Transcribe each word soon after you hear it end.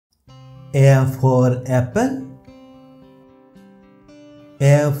A for apple.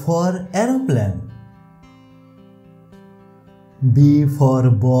 A for aeroplane. B for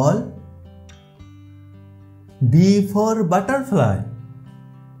ball. B for butterfly.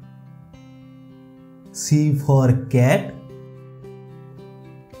 C for cat.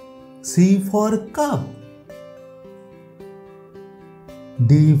 C for cup.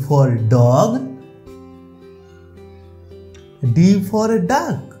 D for dog. D for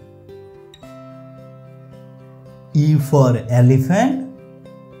duck. E for elephant.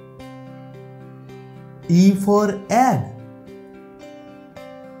 E for egg.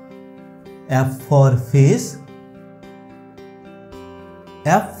 F for fish.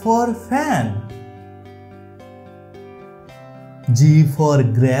 F for fan. G for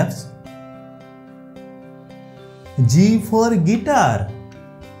grapes. G for guitar.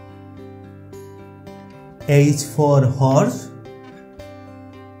 H for horse.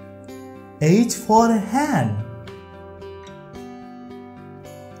 H for hand.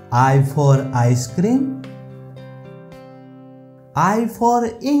 I for ice cream. I for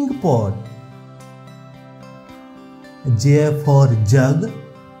ink pot. J for jug.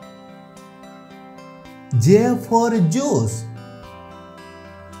 J for juice.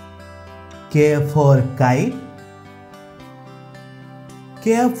 K for kite.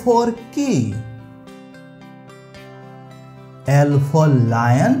 K for key. L for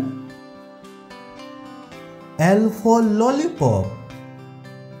lion. L for lollipop.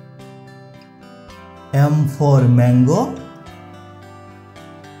 M for mango.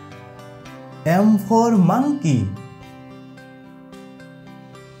 M for monkey.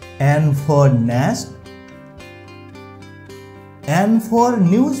 N for nest. N for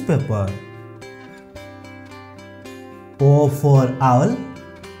newspaper. O for owl.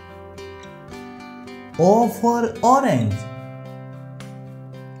 O for orange.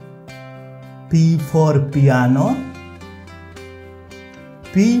 P for piano.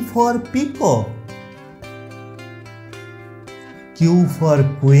 P for peacock. Q for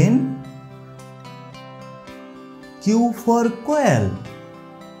queen. Q for quail.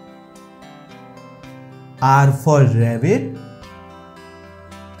 R for rabbit.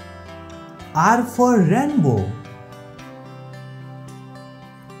 R for rainbow.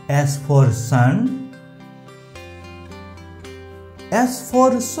 S for sun. S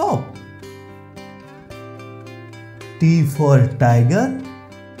for soap. T for tiger.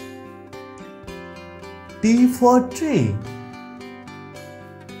 T for tree.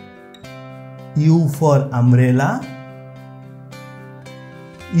 U for umbrella.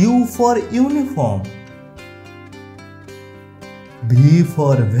 U for uniform. V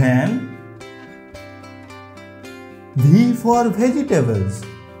for van. V for vegetables.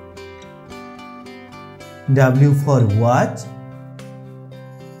 W for watch.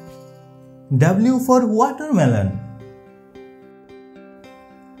 W for watermelon.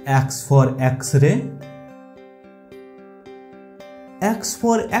 X for X-ray. X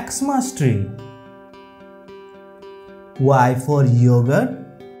for Xmas tree. Y for yogurt.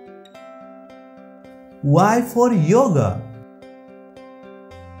 Y for yoga.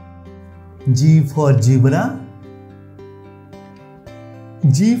 G for zebra.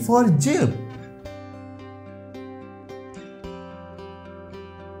 G for jeep.